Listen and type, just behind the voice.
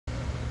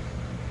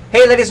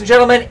Hey, ladies and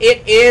gentlemen,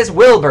 it is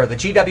Wilbur, the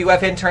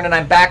GWF intern, and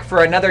I'm back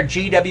for another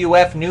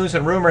GWF News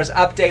and Rumors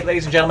update.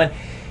 Ladies and gentlemen,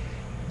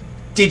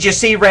 did you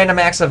see Random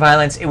Acts of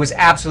Violence? It was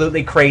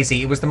absolutely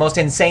crazy. It was the most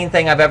insane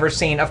thing I've ever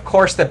seen. Of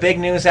course, the big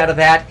news out of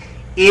that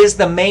is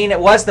the main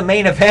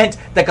event,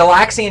 the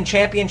Galaxian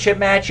Championship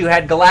match. You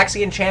had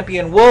Galaxian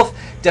Champion Wolf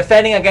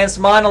defending against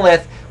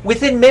Monolith.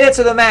 Within minutes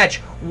of the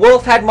match,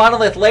 Wolf had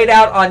Monolith laid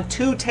out on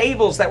two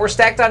tables that were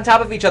stacked on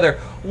top of each other.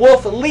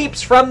 Wolf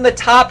leaps from the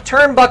top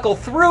turnbuckle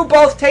through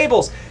both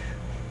tables.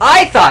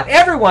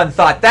 Everyone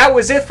thought that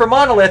was it for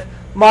Monolith.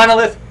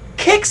 Monolith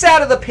kicks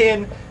out of the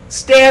pin,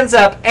 stands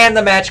up, and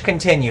the match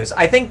continues.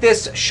 I think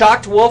this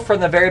shocked Wolf from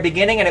the very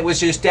beginning, and it was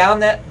just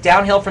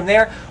downhill from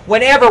there.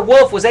 Whenever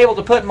Wolf was able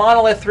to put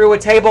Monolith through a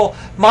table,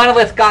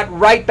 Monolith got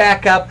right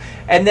back up,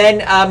 and then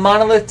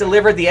Monolith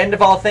delivered the end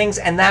of all things,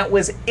 and that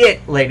was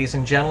it, ladies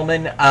and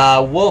gentlemen.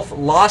 Wolf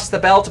lost the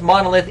belt.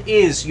 Monolith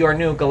is your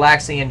new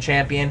Galaxian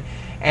champion,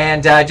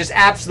 and just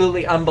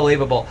absolutely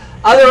unbelievable.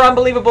 Other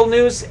unbelievable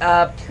news,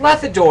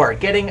 Plethador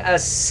getting a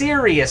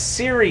serious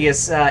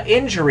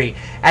injury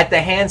at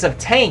the hands of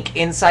Tank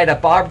inside a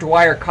barbed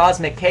wire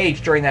cosmic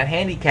cage during that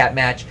handicap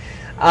match.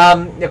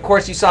 Of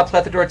course, you saw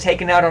Plethador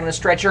taken out on a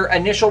stretcher.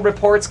 Initial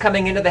reports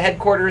coming into the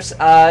headquarters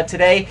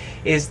today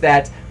is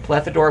that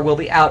Plethador will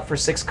be out for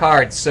 6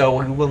 cards,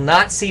 so we will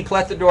not see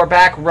Plethador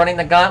back running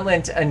the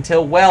gauntlet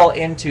until well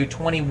into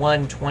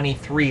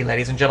 21-23,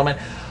 ladies and gentlemen.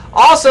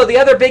 Also, the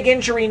other big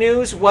injury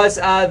news was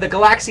the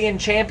Galaxian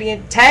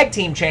Tag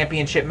Team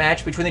Championship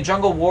match between the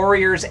Jungle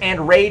Warriors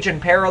and Rage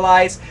and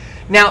Paralyze.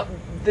 Now,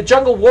 the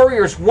Jungle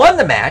Warriors won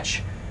the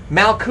match.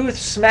 Malkuth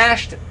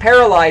smashed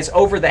Paralyze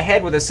over the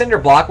head with a cinder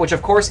block, which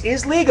of course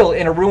is legal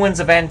in a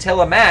Ruins of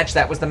Antilla match.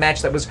 That was the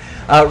match that was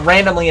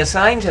randomly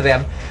assigned to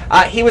them.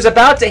 He was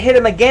about to hit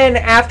him again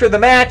after the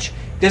match.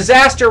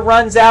 Disaster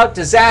runs out.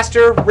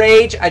 Disaster,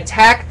 Rage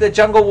attack the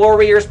Jungle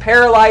Warriors.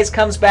 Paralyze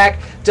comes back,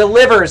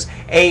 delivers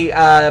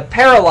a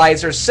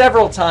paralyzer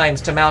several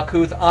times to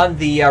Malkuth on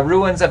the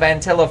Ruins of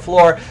Antilla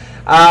floor.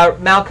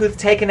 Malkuth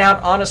taken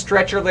out on a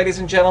stretcher, ladies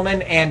and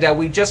gentlemen, and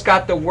we just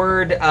got the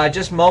word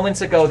just moments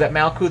ago that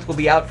Malkuth will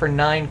be out for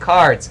 9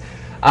 cards.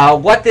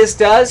 What this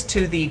does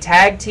to the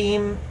tag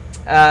team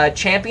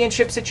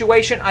championship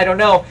situation, I don't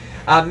know.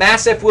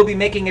 Massive will be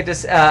making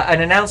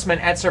an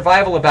announcement at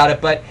Survival about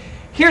it, but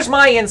here's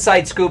my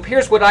inside scoop.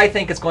 Here's what I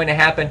think is going to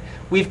happen.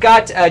 We've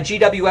got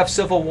GWF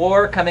Civil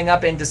War coming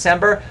up in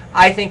December.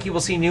 I think you will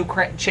see new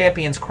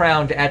champions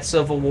crowned at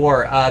Civil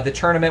War. The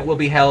tournament will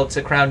be held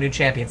to crown new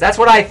champions. That's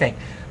what I think.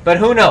 But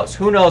who knows?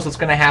 Who knows what's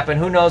going to happen?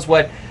 Who knows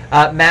what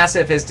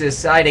Massive is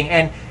deciding?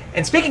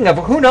 And speaking of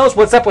who knows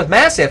what's up with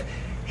Massive,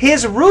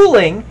 his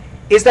ruling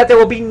is that there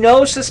will be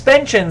no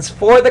suspensions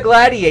for the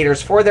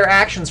Gladiators for their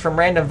actions from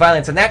Random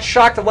Violence. And that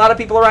shocked a lot of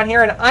people around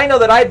here. And I know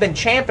that I've been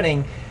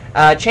championing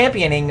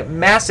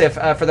Massive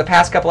for the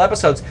past couple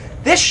episodes.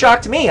 This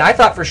shocked me. I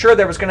thought for sure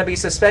there was going to be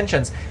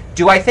suspensions.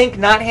 Do I think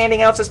not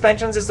handing out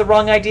suspensions is the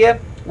wrong idea?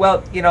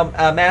 Well, you know,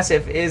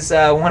 Massive is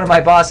one of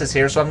my bosses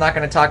here, so I'm not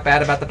going to talk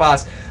bad about the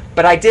boss.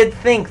 But I did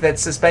think that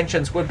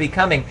suspensions would be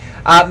coming.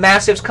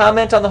 Massive's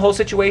comment on the whole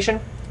situation,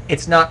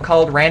 it's not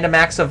called Random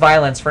Acts of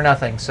Violence for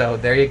nothing, so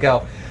there you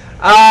go.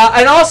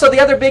 And also the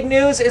other big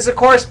news is, of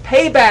course,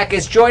 Payback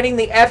is joining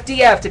the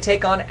FDF to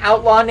take on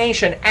Outlaw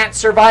Nation at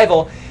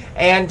Survival.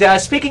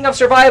 And speaking of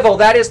Survival,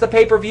 that is the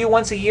pay-per-view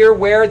once a year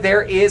where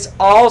there is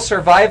all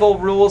Survival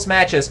rules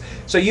matches.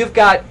 So you've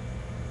got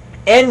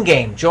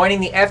Endgame joining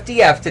the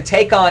FDF to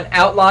take on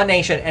Outlaw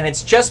Nation, and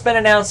it's just been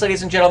announced,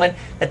 ladies and gentlemen,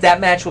 that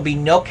that match will be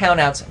no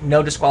countouts,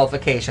 no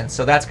disqualifications.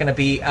 So that's going to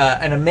be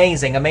an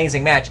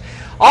amazing match.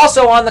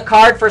 Also on the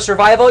card for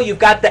Survival, you've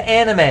got the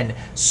Animen,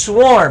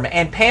 Swarm,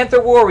 and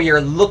Panther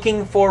Warrior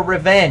looking for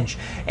revenge.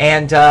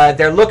 And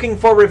they're looking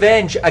for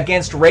revenge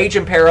against Rage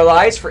and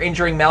Paralyze for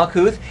injuring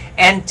Malkuth,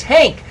 and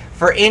Tank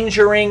for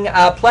injuring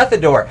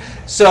Plethador.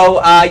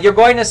 So you're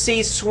going to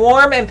see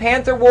Swarm and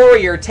Panther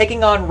Warrior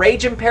taking on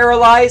Rage and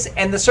Paralyze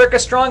and the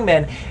Circus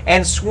Strongmen.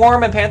 And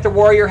Swarm and Panther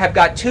Warrior have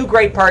got 2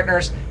 great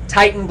partners,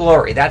 Titan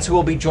Glory. That's who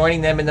will be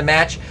joining them in the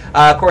match.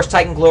 Of course,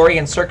 Titan Glory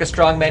and Circus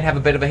Strongmen have a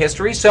bit of a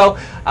history, so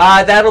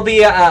that'll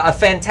be a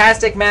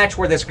fantastic match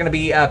where there's going to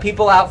be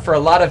people out for a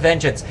lot of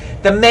vengeance.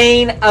 The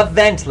main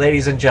event,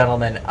 ladies and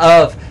gentlemen,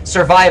 of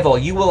Survival,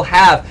 you will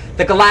have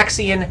the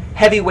Galaxian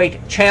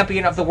Heavyweight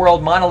Champion of the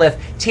World, Monolith,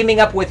 teaming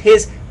up with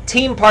his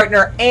team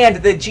partner and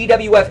the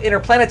GWF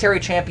Interplanetary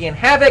Champion,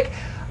 Havoc,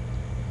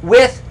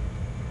 with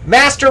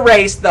Master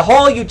Race, the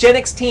whole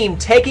Eugenics team,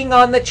 taking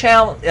on their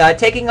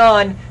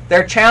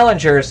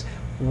challengers,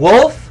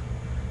 Wolf,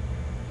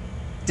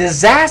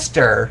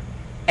 Disaster,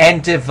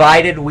 and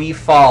Divided We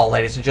Fall,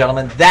 ladies and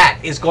gentlemen. That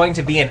is going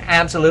to be an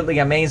absolutely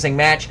amazing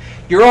match.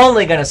 You're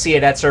only going to see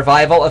it at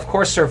Survival. Of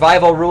course,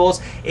 Survival rules.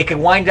 It could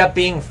wind up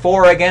being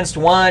 4 against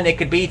 1. It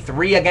could be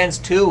 3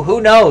 against 2. Who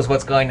knows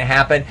what's going to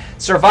happen?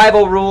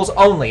 Survival rules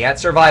only at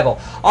Survival.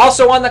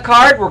 Also on the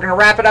card, we're going to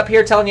wrap it up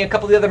here telling you a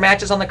couple of the other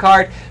matches on the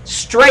card.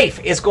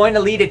 Strafe is going to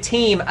lead a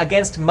team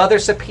against Mother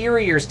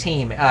Superior's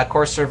team. Of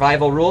course,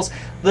 Survival rules.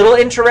 Little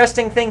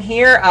interesting thing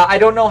here, I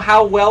don't know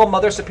how well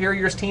Mother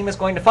Superior's team is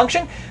going to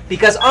function,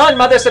 because on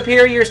Mother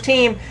Superior's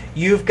team,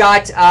 you've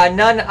got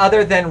none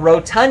other than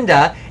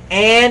Rotunda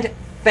and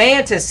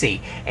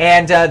Fantasy,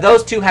 and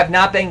those two have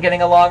not been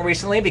getting along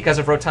recently because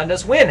of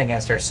Rotunda's win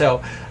against her.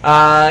 So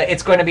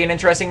it's going to be an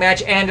interesting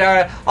match. And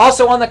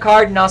also on the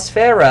card,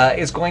 Nosfera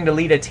is going to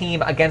lead a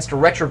team against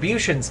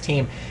Retribution's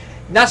team.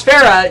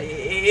 Nosfera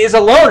is a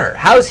loner.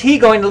 How's he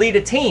going to lead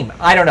a team?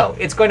 I don't know.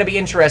 It's going to be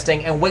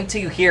interesting, and wait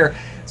till you hear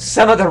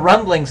some of the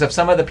rumblings of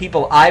some of the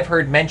people I've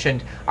heard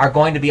mentioned are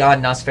going to be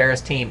on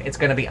Nosfera's team. It's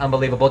going to be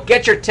unbelievable.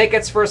 Get your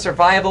tickets for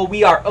Survival.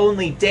 We are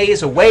only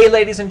days away,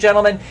 ladies and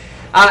gentlemen.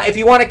 If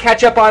you want to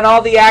catch up on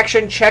all the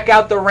action, check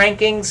out the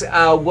rankings,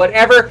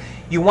 whatever.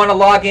 You want to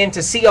log in to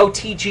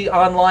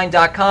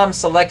cotgonline.com,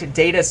 select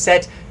Data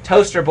Set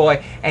Toaster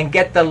Boy, and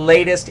get the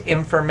latest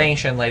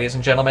information, ladies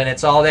and gentlemen.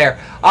 It's all there.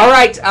 All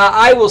right,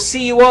 I will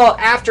see you all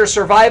after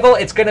Survival.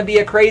 It's going to be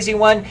a crazy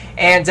one,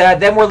 and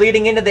then we're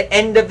leading into the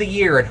end of the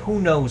year, and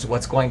who knows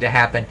what's going to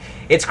happen.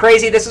 It's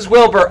crazy. This is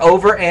Wilbur,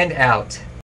 over and out.